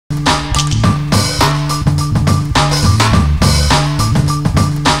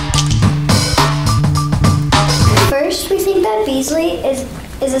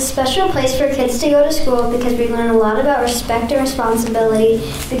is a special place for kids to go to school because we learn a lot about respect and responsibility,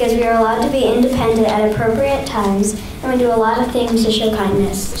 because we are allowed to be independent at appropriate times, and we do a lot of things to show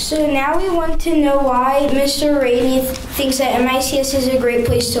kindness. So now we want to know why Mr. Rainey thinks that MICS is a great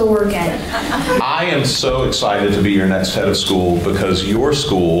place to work at. I am so excited to be your next head of school because your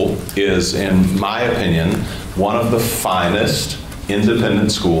school is, in my opinion, one of the finest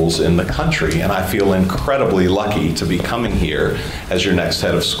independent schools in the country, and I feel incredibly lucky to be coming here as your next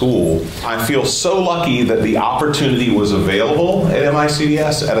head of school. I feel so lucky that the opportunity was available at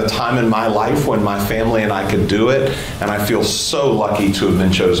MICDS at a time in my life when my family and I could do it, and I feel so lucky to have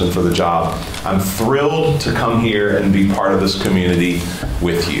been chosen for the job. I'm thrilled to come here and be part of this community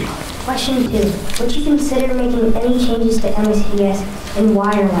with you. Question 2. Would you consider making any changes to MICDS, and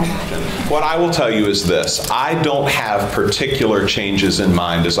why or why not? What I will tell you is this. I don't have particular changes in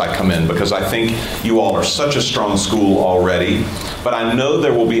mind as I come in because I think you all are such a strong school already, but I know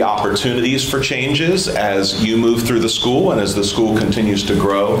there will be opportunities for changes as you move through the school and as the school continues to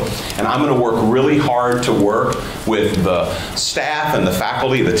grow. And I'm going to work really hard to work with the staff and the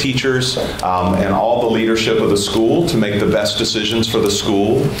faculty, the teachers, and all the leadership of the school to make the best decisions for the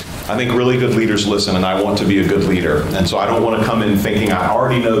school. I think really good leaders listen, and I want to be a good leader. And so I don't want to come in thinking I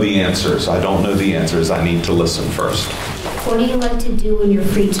already know the answers. I don't know the answers. I need to listen first. What do you like to do in your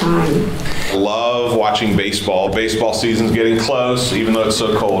free time? I love watching baseball. Baseball season's getting close, even though it's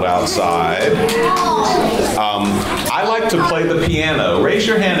so cold outside. I like to play the piano. Raise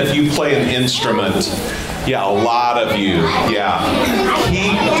your hand if you play an instrument. Yeah, a lot of you. Yeah.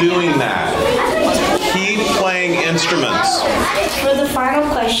 Keep doing that. Keep playing instruments. For the final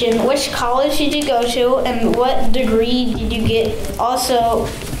question, which college did you go to and what degree did you get? Also,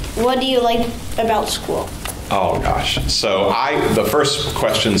 what do you like about school? Oh gosh. So the first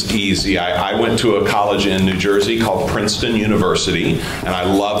question's easy. I went to a college in New Jersey called Princeton University, and I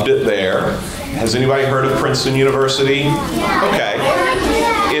loved it there. Has anybody heard of Princeton University? Okay.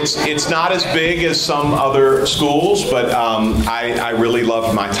 It's not as big as some other schools, but I really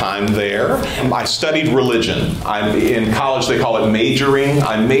loved my time there. I studied religion. In college they call it majoring.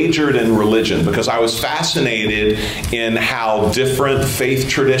 I majored in religion because I was fascinated in how different faith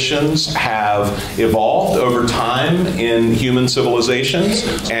traditions have evolved over time in human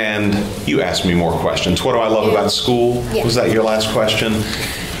civilizations. And you asked me more questions. What do I love about school? Yeah. Was that your last question?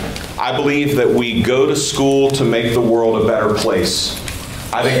 I believe that we go to school to make the world a better place.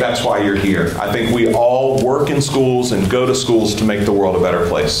 I think that's why you're here. I think we all work in schools and go to schools to make the world a better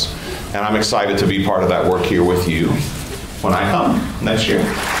place. And I'm excited to be part of that work here with you when I come next year.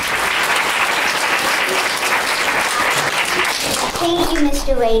 Thank you,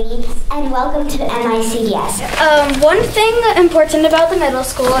 Mr. Rainey, and welcome to MICDS. One thing important about the middle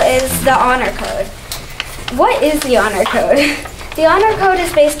school is the honor code. What is the honor code? The honor code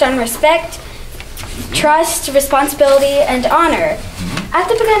is based on respect, trust, responsibility, and honor. At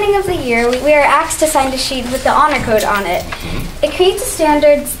the beginning of the year, we are asked to sign a sheet with the honor code on it. It creates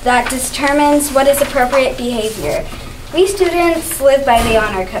standards that determines what is appropriate behavior. We students live by the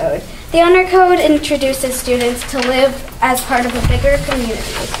honor code. The honor code introduces students to live as part of a bigger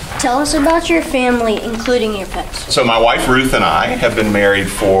community. Tell us about your family, including your pets. So my wife Ruth and I have been married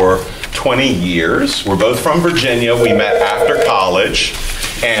for 20 years. We're both from Virginia. We met after college.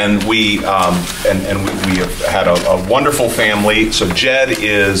 And we have had a wonderful family. So Jed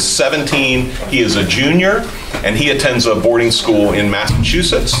is 17. He is a junior, and he attends a boarding school in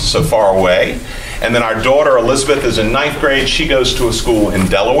Massachusetts, so far away. And then our daughter Elizabeth is in 9th grade. She goes to a school in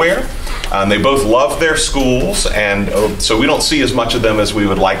Delaware. They both love their schools, and so we don't see as much of them as we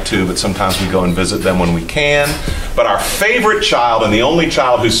would like to, but sometimes we go and visit them when we can. But our favorite child, and the only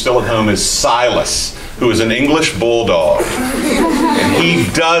child who's still at home, is Silas, who is an English bulldog. And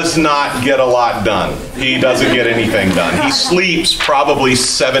he does not get a lot done. He doesn't get anything done. He sleeps probably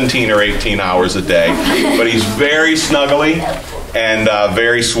 17 or 18 hours a day, but he's very snuggly and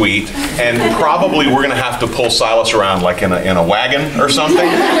very sweet. And probably we're going to have to pull Silas around like in a wagon or something,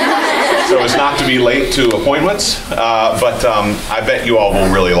 so as not to be late to appointments. But I bet you all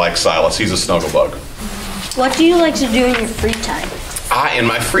will really like Silas. He's a snugglebug. What do you like to do in your free time? In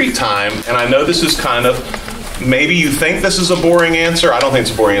my free time, and I know this is kind of, maybe you think this is a boring answer. I don't think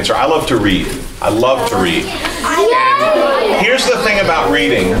it's a boring answer. I love to read. I love to read. And here's the thing about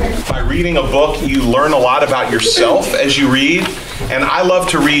reading. By reading a book, you learn a lot about yourself as you read. And I love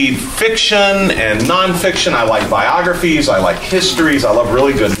to read fiction and nonfiction. I like biographies. I like histories. I love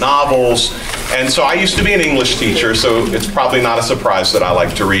really good novels. And so I used to be an English teacher, so it's probably not a surprise that I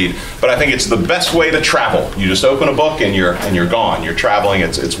like to read. But I think it's the best way to travel. You just open a book and you're gone. You're traveling.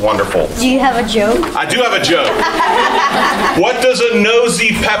 It's wonderful. Do you have a joke? I do have a joke. What does a nosy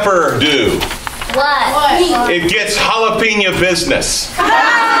pepper do? What? It gets jalapeno business.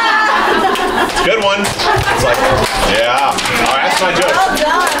 It's a good one. It's like, yeah.